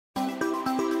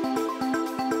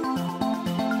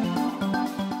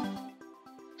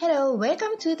So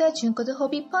welcome to the Junko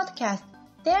Hobby podcast.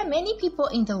 There are many people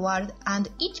in the world and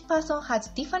each person has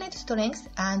different strengths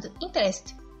and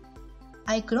interests.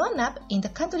 I grown up in the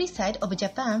countryside of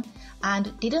Japan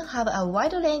and didn't have a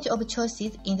wide range of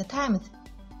choices in the times.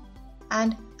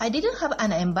 And I didn't have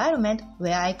an environment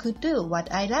where I could do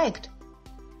what I liked.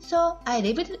 So I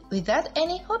lived without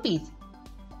any hobbies.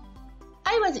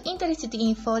 I was interested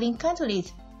in foreign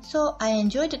countries, so I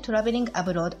enjoyed traveling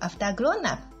abroad after growing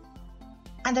up.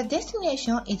 And the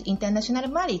destination is international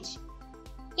marriage.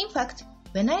 In fact,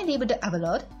 when I lived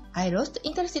abroad, I lost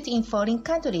interest in foreign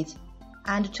countries,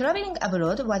 and traveling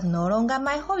abroad was no longer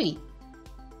my hobby.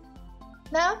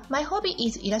 Now, my hobby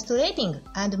is illustrating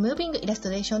and moving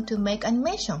illustration to make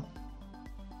animation.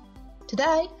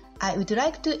 Today, I would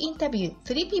like to interview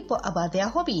 3 people about their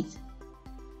hobbies.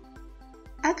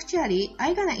 Actually,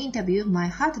 I'm gonna interview my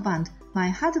husband,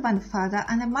 father,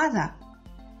 and mother.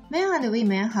 Men and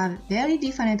women have very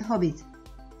different hobbies,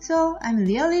 so I'm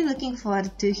really looking forward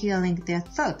to hearing their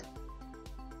thoughts.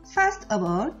 First of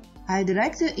all, I'd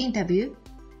like to interview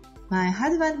my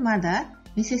husband's mother,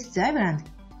 Mrs. Zybrand.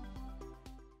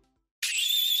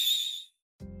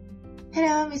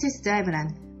 Hello, Mrs.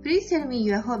 Zybrand. Please tell me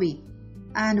your hobby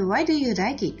and why do you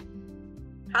like it?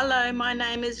 Hello, my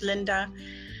name is Linda.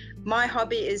 My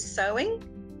hobby is sewing.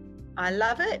 I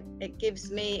love it. It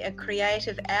gives me a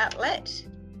creative outlet.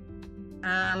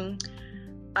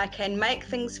 I can make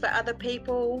things for other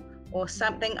people or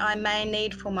something I may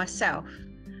need for myself.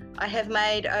 I have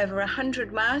made over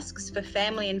 100 masks for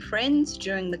family and friends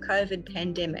during the COVID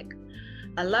pandemic.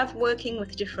 I love working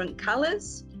with different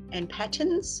colours and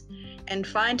patterns and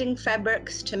finding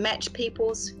fabrics to match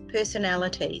people's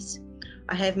personalities.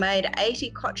 I have made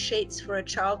 80 cot sheets for a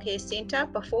childcare centre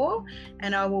before,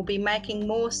 and I will be making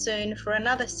more soon for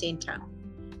another centre.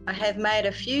 I have made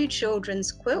a few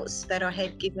children's quilts that I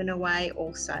have given away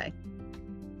also.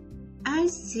 I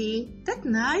see. That's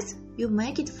nice. You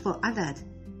make it for others.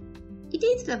 It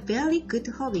is a very good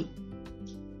hobby.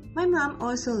 My mom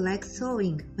also liked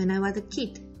sewing when I was a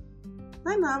kid.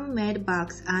 My mom made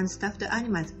bags and stuffed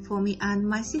animals for me and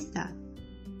my sister.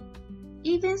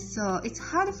 Even so, it's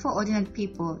hard for ordinary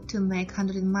people to make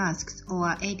 100 masks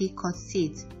or 80 cot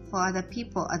sheets for other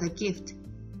people as a gift.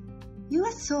 You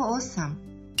are so awesome.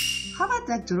 How about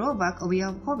the drawback of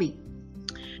your hobby?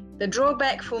 The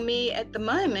drawback for me at the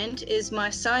moment is my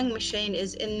sewing machine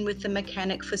is in with the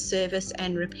mechanic for service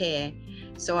and repair,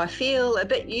 so I feel a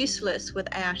bit useless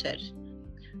without it.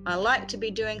 I like to be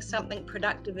doing something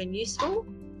productive and useful.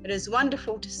 It is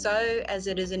wonderful to sew as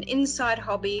it is an inside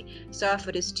hobby, so if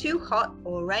it is too hot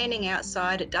or raining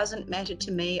outside, it doesn't matter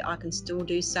to me, I can still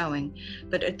do sewing.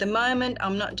 But at the moment,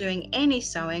 I'm not doing any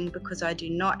sewing because I do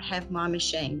not have my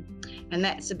machine, and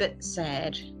that's a bit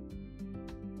sad.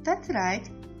 That's right.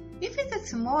 If it's a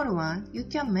small one, you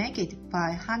can make it by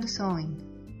hand sewing.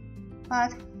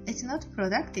 But it's not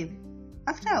productive.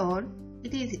 After all,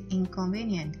 it is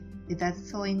inconvenient without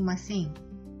sewing machine.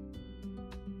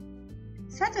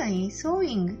 Certainly,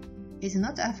 sewing is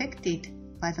not affected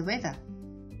by the weather.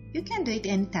 You can do it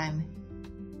anytime.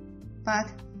 But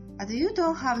as you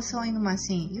don't have a sewing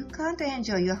machine, you can't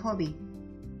enjoy your hobby.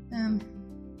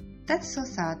 That's so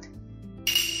sad.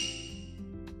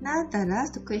 Now the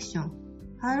last question.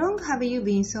 How long have you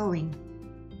been sewing?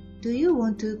 Do you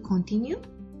want to continue?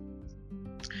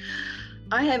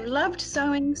 I have loved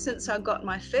sewing since I got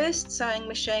my first sewing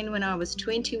machine when I was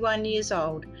 21 years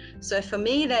old, so for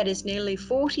me that is nearly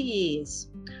 40 years.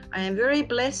 I am very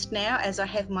blessed now as I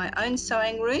have my own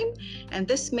sewing room, and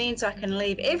this means I can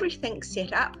leave everything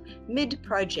set up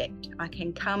mid-project. I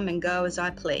can come and go as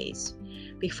I please.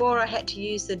 Before I had to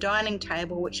use the dining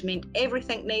table, which meant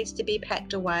everything needs to be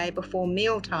packed away before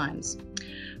meal times.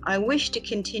 I wish to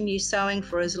continue sewing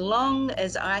for as long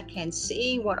as I can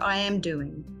see what I am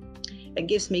doing. It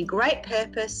gives me great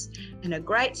purpose and a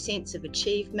great sense of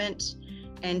achievement,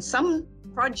 and some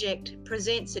project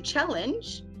presents a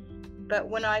challenge, but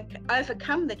when I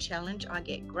overcome the challenge, I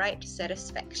get great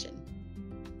satisfaction.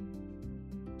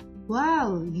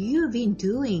 Wow, you've been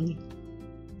doing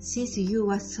since you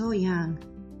were so young.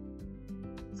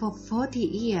 For 40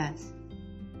 years.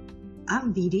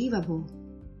 Unbelievable.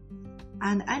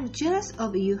 And I'm jealous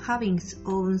of you having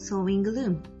own sewing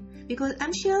room, because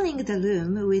I'm sharing the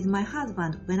room with my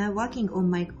husband when I'm working on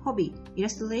my hobby,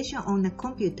 illustration on a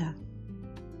computer.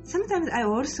 Sometimes I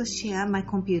also share my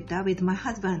computer with my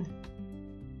husband.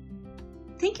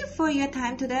 Thank you for your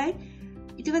time today.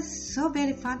 It was so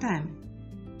very fun time.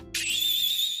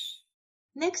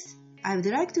 Next, I would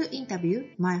like to interview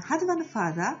my husband's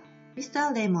father,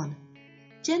 Mr. Raymond.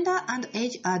 Gender and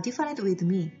age are different with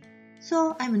me.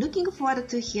 So I'm looking forward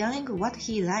to hearing what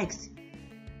he likes.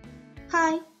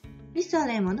 Hi, Mr.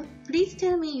 Raymond, please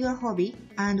tell me your hobby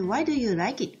and why do you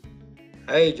like it?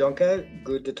 Hey Junko,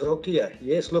 good to talk to you.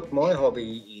 Yes, look, my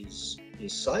hobby is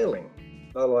sailing.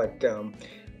 I like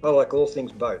all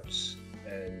things boats,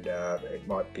 and it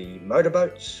might be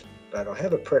motorboats, but I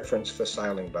have a preference for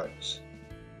sailing boats.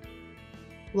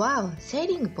 Wow,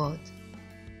 sailing boat.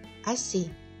 I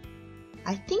see.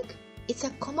 I think it's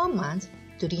a common man's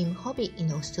dream hobby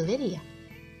in Australia.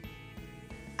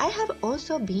 I have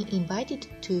also been invited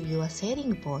to your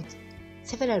sailing boat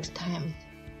several times.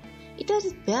 It was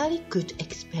a very good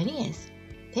experience.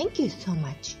 Thank you so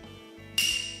much.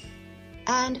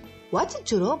 And what's the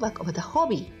drawback of the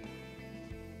hobby?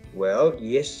 Well,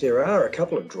 yes, there are a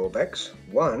couple of drawbacks.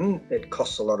 One, it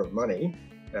costs a lot of money.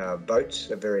 Boats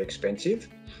are very expensive,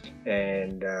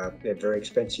 and they're very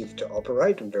expensive to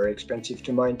operate and very expensive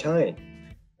to maintain.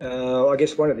 I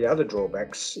guess one of the other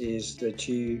drawbacks is that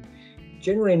you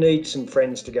generally need some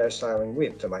friends to go sailing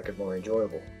with to make it more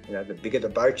enjoyable. You know, the bigger the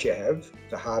boat you have,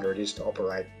 the harder it is to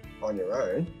operate on your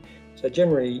own. So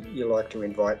generally, you like to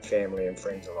invite family and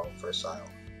friends along for a sail.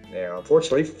 Now,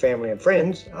 unfortunately, family and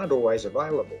friends aren't always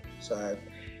available. So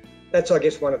that's, I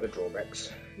guess, one of the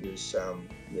drawbacks is,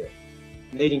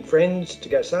 needing friends to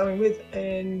go sailing with,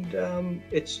 and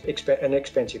it's an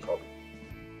expensive hobby.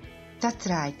 That's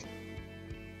right.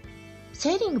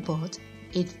 Sailing boat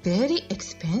is very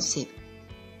expensive.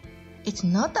 It's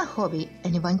not a hobby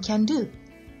anyone can do,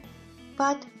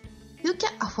 but you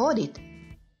can afford it.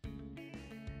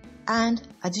 And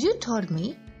as you told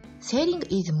me, sailing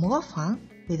is more fun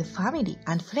with family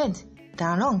and friends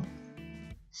than alone.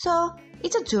 So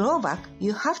it's a drawback.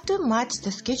 You have to match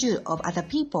the schedule of other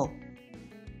people.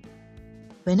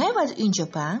 When I was in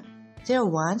Japan, there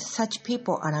weren't such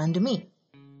people around me.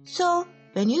 So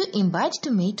when you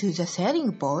invited me to the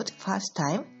sailing boat first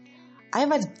time, I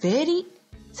was very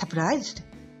surprised.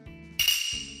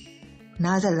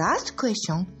 Now the last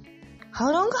question.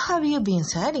 How long have you been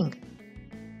sailing?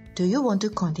 Do you want to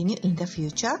continue in the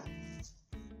future?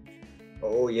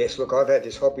 Oh yes, look, I've had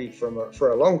this hobby for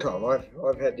a long time.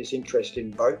 I've had this interest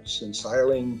in boats and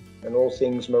sailing and all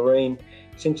things marine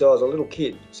since I was a little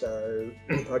kid. So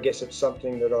I guess it's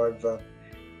something that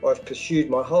I've pursued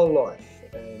my whole life.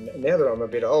 And now that I'm a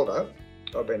bit older,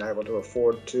 I've been able to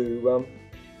afford to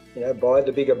buy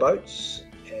the bigger boats.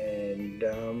 And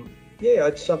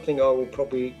it's something I will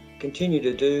probably continue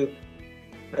to do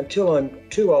until I'm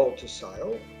too old to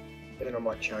sail. Then I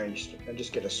might change and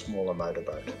just get a smaller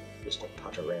motorboat just to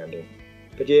putt around in.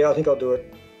 But yeah, I think I'll do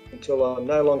it until I'm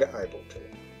no longer able to.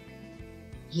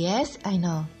 Yes, I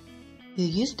know. You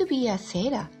used to be a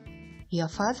sailor. Your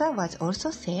father was also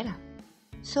a sailor.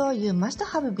 So you must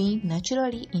have been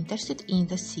naturally interested in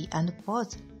the sea and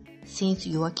boats since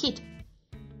you were a kid.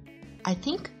 I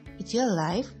think it's your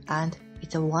life and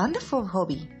it's a wonderful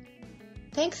hobby.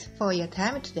 Thanks for your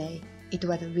time today. It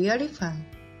was really fun.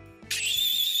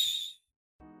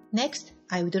 Next,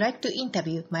 I would like to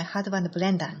interview my husband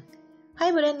Brendan.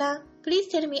 Hi Brendan, please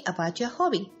tell me about your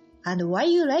hobby and why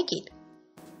you like it.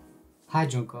 Hi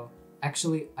Junko.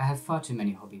 Actually, I have far too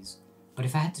many hobbies, but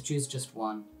if I had to choose just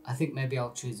one, I think maybe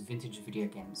I'll choose vintage video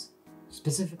games.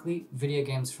 Specifically, video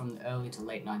games from the early to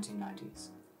late 1990s.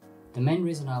 The main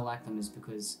reason I like them is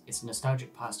because it's a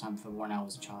nostalgic pastime for when I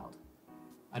was a child.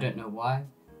 I don't know why,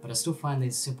 but I still find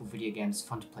these simple video games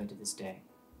fun to play to this day.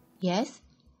 Yes,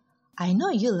 I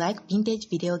know you like vintage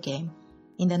video game.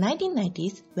 In the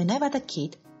 1990s, when I was a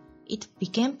kid, it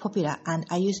became popular and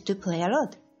I used to play a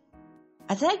lot.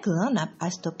 As I grown up, I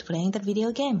stopped playing the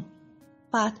video game.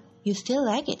 But you still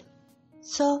like it.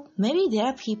 So maybe there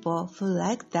are people who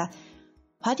like that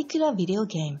particular video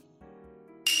game.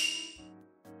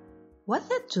 What's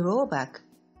the drawback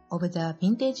of the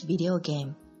vintage video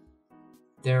game?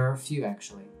 There are a few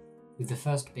actually, with the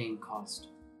first being cost.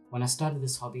 When I started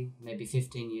this hobby, maybe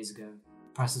 15 years ago,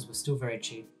 prices were still very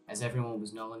cheap as everyone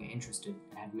was no longer interested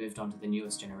and had moved on to the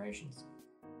newest generations.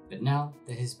 But now,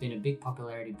 there has been a big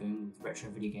popularity boom with retro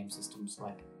video game systems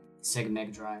like the Sega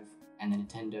Mega Drive and the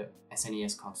Nintendo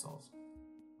SNES consoles.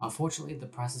 Unfortunately, the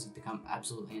prices have become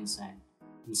absolutely insane,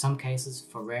 in some cases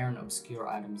for rare and obscure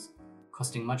items,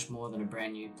 costing much more than a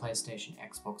brand new PlayStation,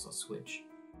 Xbox or Switch.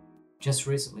 Just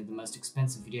recently, the most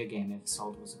expensive video game ever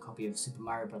sold was a copy of Super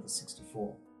Mario Bros.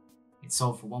 64. It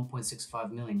sold for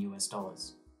 $1.65 million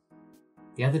US.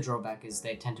 The other drawback is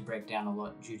they tend to break down a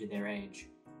lot due to their age.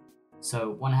 So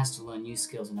one has to learn new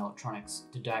skills in electronics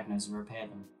to diagnose and repair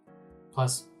them.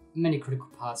 Plus, many critical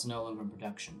parts are no longer in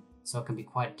production, so it can be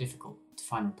quite difficult to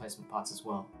find replacement parts as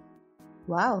well.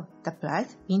 Wow, the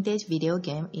price vintage video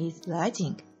game is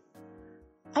rising.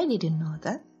 I didn't know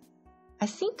that. I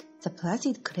think the price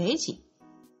is crazy.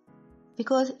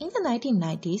 Because in the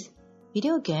 1990s,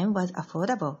 video game was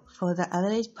affordable for the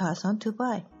average person to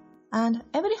buy, and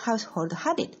every household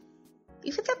had it.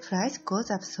 If the price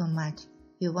goes up so much,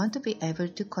 you want to be able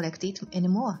to collect it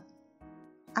anymore.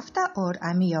 After all,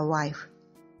 I'm your wife.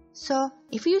 So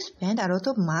if you spend a lot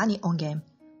of money on game,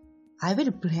 I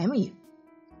will blame you.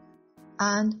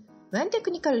 And when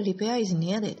technical repair is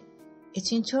needed,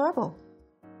 it's in trouble.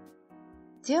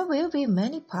 There will be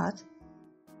many parts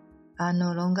are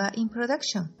no longer in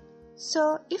production.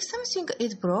 So if something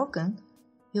is broken,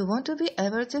 you want to be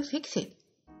able to fix it,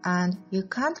 and you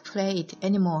can't play it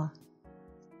anymore.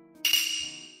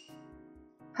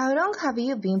 How long have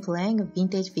you been playing a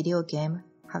vintage video game?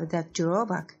 Have that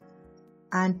drawback?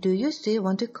 And do you still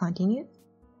want to continue?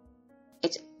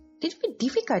 It'll be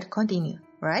difficult to continue,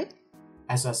 right?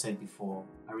 As I said before,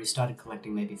 I restarted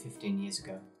collecting maybe 15 years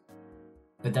ago.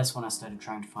 But that's when I started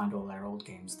trying to find all our old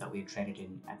games that we had traded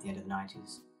in at the end of the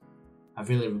 90s. I've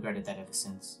really regretted that ever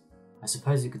since. I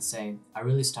suppose you could say I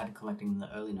really started collecting in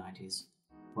the early 90s,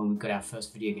 when we got our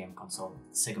first video game console,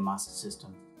 the Sega Master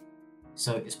System.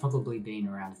 So it's probably been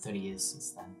around 30 years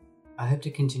since then. I hope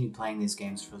to continue playing these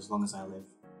games for as long as I live.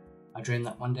 I dream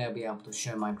that one day I'll be able to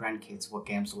show my grandkids what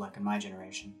games were like in my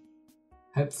generation.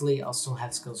 Hopefully I'll still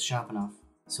have skills sharp enough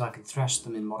so I can thrash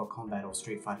them in Mortal Kombat or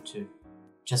Street Fighter 2,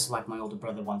 just like my older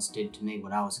brother once did to me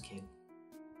when I was a kid.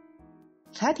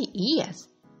 30 years?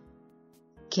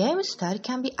 Game style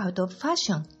can be out of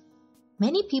fashion.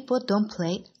 Many people don't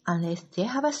play unless they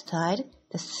have a style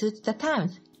that suits the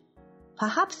times.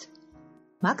 Perhaps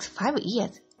max 5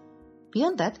 years.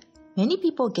 Beyond that, many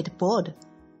people get bored.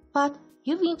 But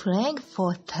you've been playing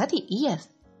for 30 years,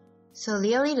 so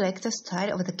really like the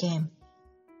style of the game.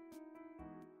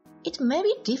 It may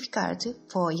be difficult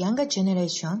for younger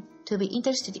generation to be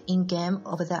interested in game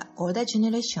of the older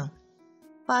generation,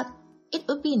 but it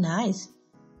would be nice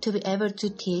to be able to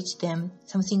teach them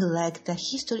something like the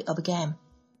history of game.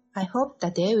 I hope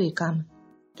that day will come.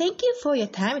 Thank you for your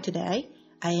time today.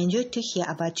 I enjoyed to hear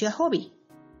about your hobby.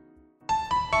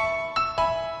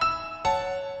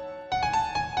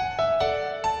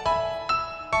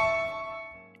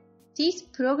 This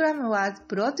program was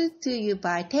brought to you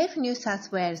by TAFE New South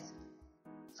Wales.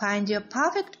 Find your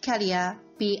perfect career,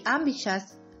 be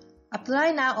ambitious.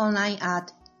 Apply now online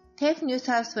at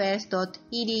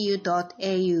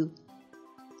tafenewsouthwales.edu.au.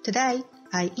 Today,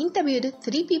 I interviewed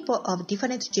 3 people of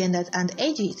different genders and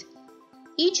ages.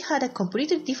 Each had a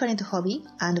completely different hobby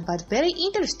and was very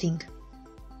interesting.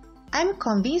 I'm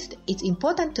convinced it's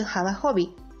important to have a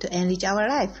hobby to enrich our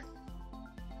life.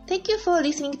 Thank you for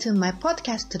listening to my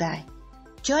podcast today.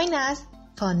 Join us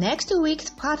for next week's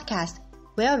podcast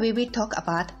where we will talk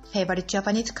about favorite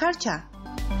Japanese culture.